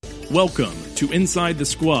Welcome to Inside the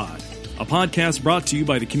Squad, a podcast brought to you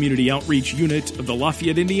by the Community Outreach Unit of the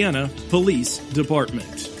Lafayette, Indiana Police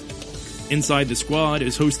Department. Inside the Squad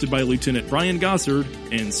is hosted by Lieutenant Brian Gossard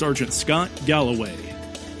and Sergeant Scott Galloway.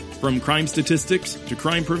 From crime statistics to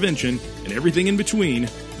crime prevention and everything in between,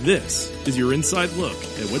 this is your inside look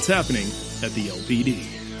at what's happening at the LPD.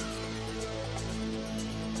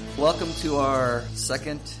 Welcome to our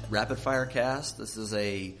second Rapid Fire Cast. This is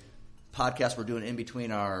a podcast we're doing in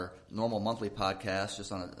between our normal monthly podcast,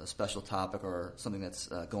 just on a special topic or something that's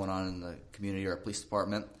going on in the community or our police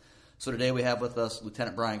department. So today we have with us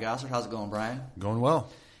Lieutenant Brian Gossard. How's it going, Brian? Going well.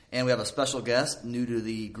 And we have a special guest, new to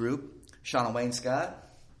the group, Shana Wainscott.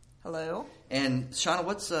 Hello. And Shana,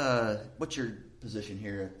 what's your position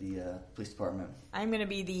here at the police department? I'm going to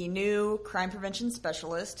be the new crime prevention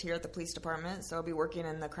specialist here at the police department, so I'll be working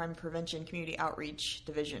in the crime prevention community outreach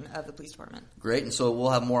division of the police department. Great, and so we'll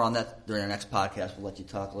have more on that during our next podcast. We'll let you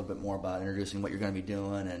talk a little bit more about introducing what you're going to be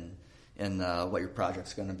doing and what your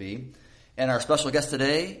project's going to be. And our special guest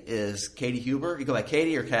today is Katie Huber. You go by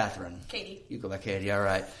Katie or Catherine? Katie. You go by Katie, all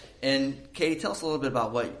right. And Katie, tell us a little bit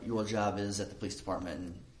about what your job is at the police department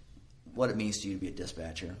and what it means to you to be a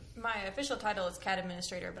dispatcher. My official title is CAD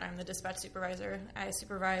administrator, but I'm the dispatch supervisor. I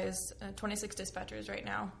supervise 26 dispatchers right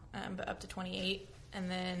now, but up to 28.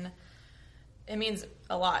 And then it means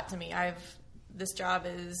a lot to me. This job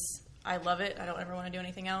I love it. I don't ever want to do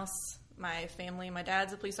anything else. My family, my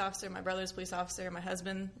dad's a police officer, my brother's a police officer, my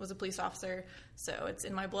husband was a police officer. So it's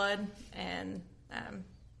in my blood, and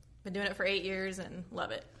been doing it for 8 years and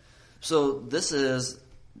love it. So this is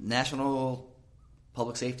National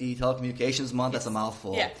Public Safety Telecommunications Month. That's a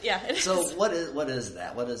mouthful. Yeah. So what is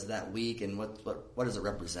that? What is that week, and what does it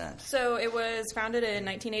represent? So it was founded in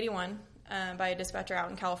 1981 by a dispatcher out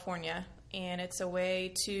in California, and it's a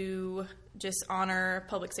way to just honor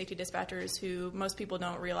public safety dispatchers who most people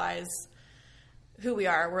don't realize who we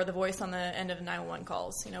are. We're the voice on the end of 911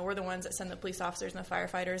 calls. You know, we're the ones that send the police officers and the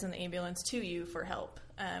firefighters and the ambulance to you for help.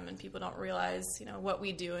 And people don't realize, what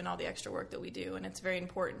we do and all the extra work that we do. And it's very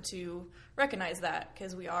important to recognize that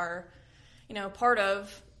because we are, part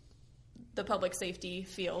of the public safety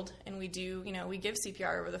field. And we do, we give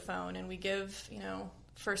CPR over the phone, and we give,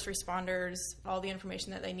 first responders all the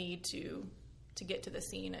information that they need to get to the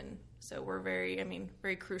scene. And so we're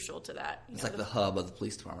very crucial to that. It's like the hub of the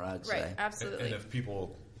police department, I'd say. Right, absolutely. And if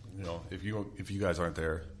people, if you guys aren't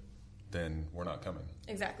there, then we're not coming.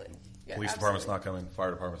 Exactly. Yeah, police department's not coming. Fire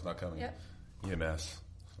department's not coming. Yep. EMS.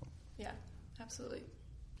 So. Yeah, absolutely.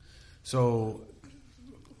 So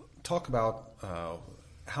talk about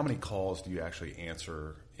how many calls do you actually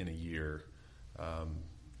answer in a year?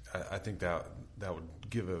 I think that would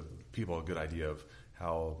give people a good idea of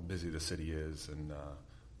how busy the city is and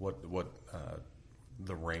what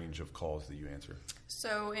the range of calls that you answer.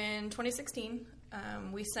 So in 2016,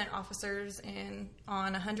 we sent officers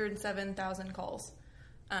on 107,000 calls.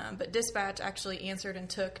 But dispatch actually answered and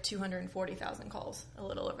took 240,000 calls, a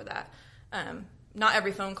little over that. Not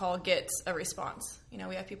every phone call gets a response.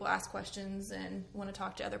 We have people ask questions and want to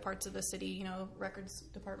talk to other parts of the city, records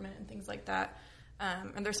department and things like that.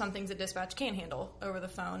 And there's some things that dispatch can handle over the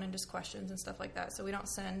phone and just questions and stuff like that. So we don't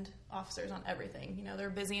send officers on everything. They're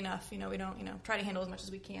busy enough. We don't, try to handle as much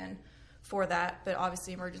as we can for that. But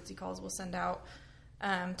obviously emergency calls we'll send out.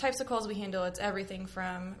 Types of calls we handle, it's everything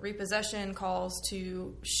from repossession calls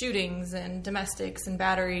to shootings and domestics and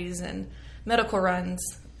batteries and medical runs.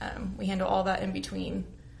 We handle all that in between.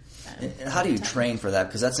 And how do you train for that?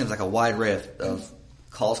 Because that seems like a wide array of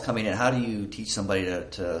calls coming in. How do you teach somebody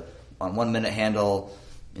to on 1 minute handle,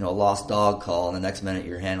 a lost dog call, and the next minute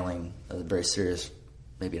you're handling a very serious,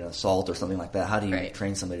 maybe an assault or something like that? How do you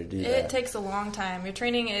train somebody to do that? It takes a long time. Your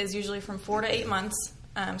training is usually from 4 to 8 months.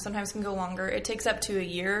 Sometimes can go longer. It takes up to a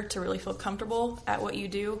year to really feel comfortable at what you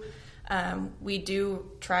do. We do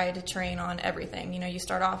try to train on everything. You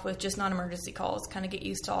start off with just non-emergency calls, kind of get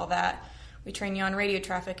used to all that. We train you on radio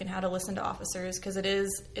traffic and how to listen to officers because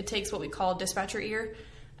it takes what we call dispatcher ear.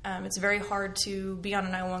 It's very hard to be on a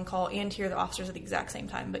 911 call and hear the officers at the exact same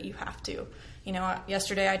time, but you have to.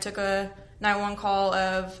 Yesterday I took a 911 call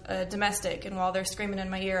of a domestic, and while they're screaming in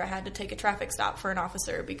my ear, I had to take a traffic stop for an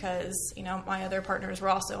officer because, my other partners were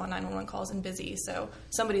also on 911 calls and busy. So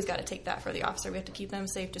somebody's got to take that for the officer. We have to keep them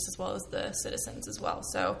safe just as well as the citizens as well.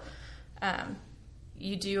 So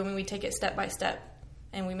we take it step by step,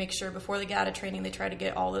 and we make sure before they get out of training, they try to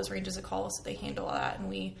get all those ranges of calls so they handle all that. And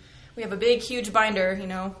we have a big, huge binder,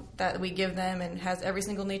 that we give them and has every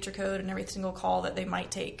single nature code and every single call that they might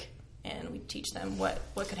take. And we teach them what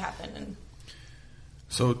could happen. And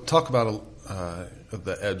so talk about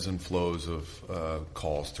the ebbs and flows of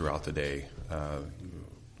calls throughout the day.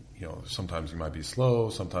 sometimes you might be slow,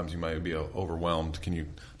 sometimes you might be overwhelmed. Can you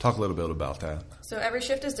talk a little bit about that? So every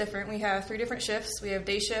shift is different. We have 3 different shifts. We have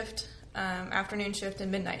day shift, afternoon shift,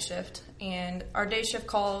 and midnight shift. And our day shift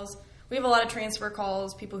calls, we have a lot of transfer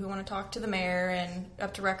calls, people who want to talk to the mayor and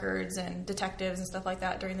up to records and detectives and stuff like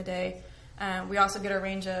that during the day. We also get a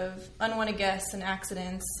range of unwanted guests and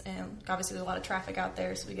accidents, and obviously there's a lot of traffic out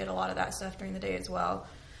there, so we get a lot of that stuff during the day as well.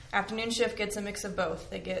 Afternoon shift gets a mix of both.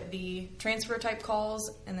 They get the transfer type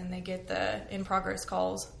calls, and then they get the in progress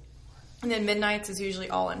calls. And then midnights is usually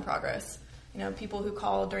all in progress. People who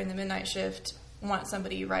call during the midnight shift want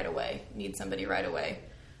somebody right away, need somebody right away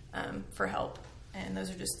for help. And those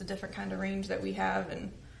are just the different kind of range that we have,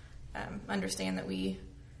 and understand that we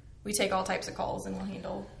take all types of calls and we'll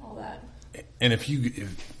handle all that. And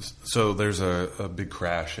so there's a big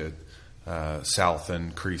crash at South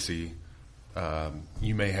and Creasy.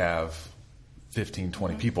 You may have 15,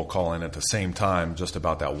 20 people call in at the same time just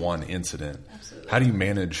about that one incident. Absolutely. How do you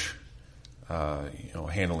manage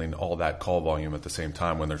handling all that call volume at the same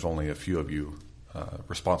time when there's only a few of you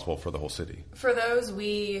responsible for the whole city? For those,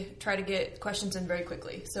 we try to get questions in very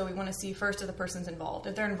quickly. So we want to see first if the person's involved.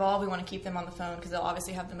 If they're involved, we want to keep them on the phone because they'll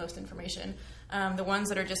obviously have the most information. The ones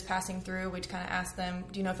that are just passing through, we kind of ask them,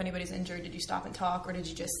 do you know if anybody's injured? Did you stop and talk, or did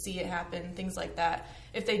you just see it happen? Things like that.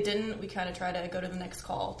 If they didn't, we kind of try to go to the next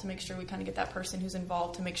call to make sure we kind of get that person who's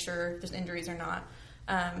involved to make sure there's injuries or not.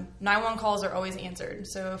 911 calls are always answered.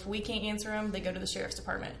 So if we can't answer them, they go to the sheriff's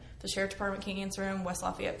department. The sheriff's department can't answer them, West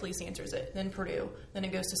Lafayette Police answers it, then Purdue, then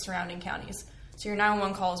it goes to surrounding counties. So your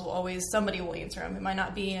 911 calls will always, somebody will answer them. It might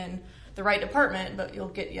not be in the right department, but you'll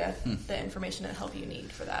get the information and help you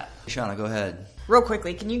need for that. Shana, go ahead. Real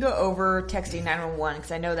quickly, can you go over texting 911?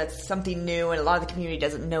 Because I know that's something new and a lot of the community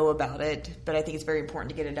doesn't know about it, but I think it's very important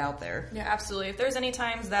to get it out there. Yeah, absolutely. If there's any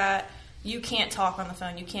times that you can't talk on the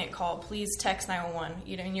phone, you can't call, please text 911.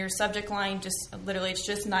 In your subject line, it's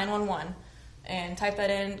just 911. And type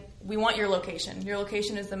that in. We want your location. Your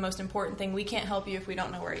location is the most important thing. We can't help you if we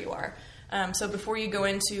don't know where you are. So before you go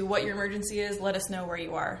into what your emergency is, let us know where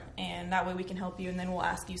you are. And that way we can help you, and then we'll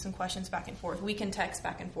ask you some questions back and forth. We can text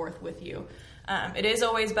back and forth with you. It is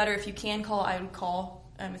always better if you can call, I would call.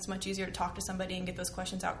 It's much easier to talk to somebody and get those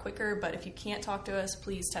questions out quicker. But if you can't talk to us,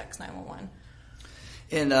 please text 911.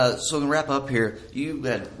 And so to wrap up here, you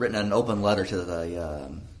had written an open letter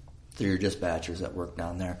to to your dispatchers that work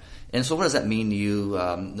down there. And so what does that mean to you?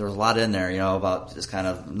 There was a lot in there, about just kind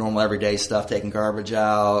of normal everyday stuff, taking garbage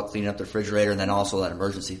out, cleaning up the refrigerator, and then also that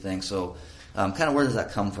emergency thing. So kind of where does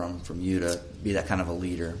that come from you to be that kind of a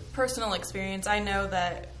leader? Personal experience. I know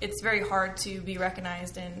that it's very hard to be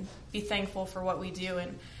recognized and be thankful for what we do.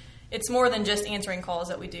 And it's more than just answering calls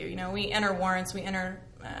that we do. We enter warrants, we enter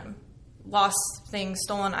lost things,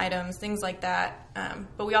 stolen items, things like that.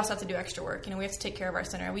 But we also have to do extra work. We have to take care of our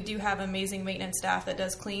center. We do have amazing maintenance staff that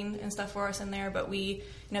does clean and stuff for us in there, but they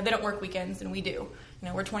don't work weekends, and we do.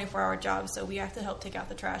 We're 24-hour jobs, so we have to help take out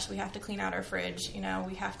the trash. We have to clean out our fridge. We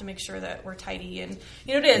have to make sure that we're tidy. And,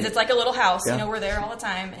 it is. It's like a little house. Yeah. We're there all the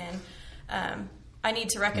time. And I need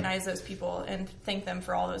to recognize those people and thank them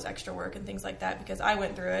for all those extra work and things like that, because I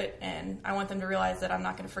went through it, and I want them to realize that I'm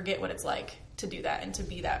not going to forget what it's like to do that and to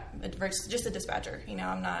be that, just a dispatcher.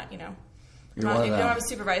 I'm not, if you don't have a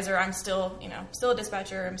supervisor, I'm still, still a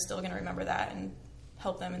dispatcher. I'm still going to remember that and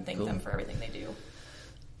help them and thank them for everything they do.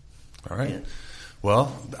 All right. Yeah.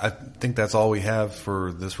 Well, I think that's all we have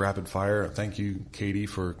for this rapid fire. Thank you, Katie,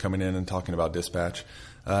 for coming in and talking about dispatch.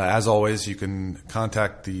 As always, you can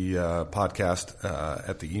contact the podcast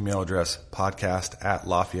at the email address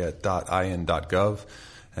podcast@lafayette.in.gov,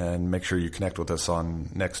 and make sure you connect with us on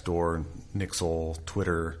Nextdoor, Nixle,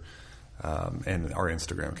 Twitter, and our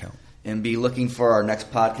Instagram account. And be looking for our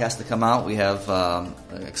next podcast to come out. We have an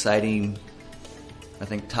exciting,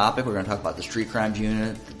 topic. We're going to talk about the street crimes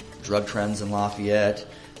unit, drug trends in Lafayette.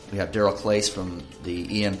 We have Daryl Clace from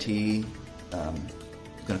the EMT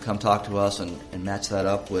going to come talk to us and match that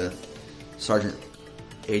up with Sergeant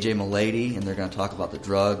A.J. Milady, and they're going to talk about the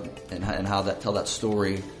drug and how tell that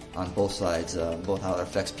story on both sides, both how it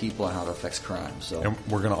affects people and how it affects crime. So, and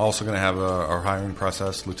we're also going to have our hiring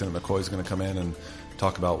process. Lieutenant McCoy is going to come in and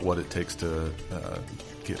talk about what it takes to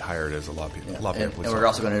get hired as a Lafayette police officer. And we're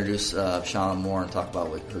also going to introduce Shana more and talk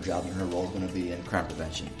about what her job and her role is going to be in crime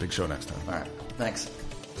prevention. Big show next time. All right. Thanks.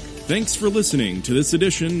 Thanks for listening to this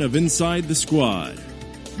edition of Inside the Squad.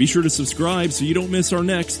 Be sure to subscribe so you don't miss our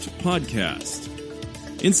next podcast.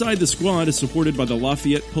 Inside the Squad is supported by the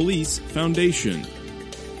Lafayette Police Foundation.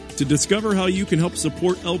 To discover how you can help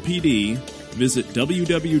support LPD, visit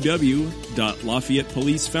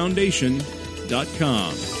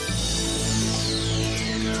www.lafayettepolicefoundation.com.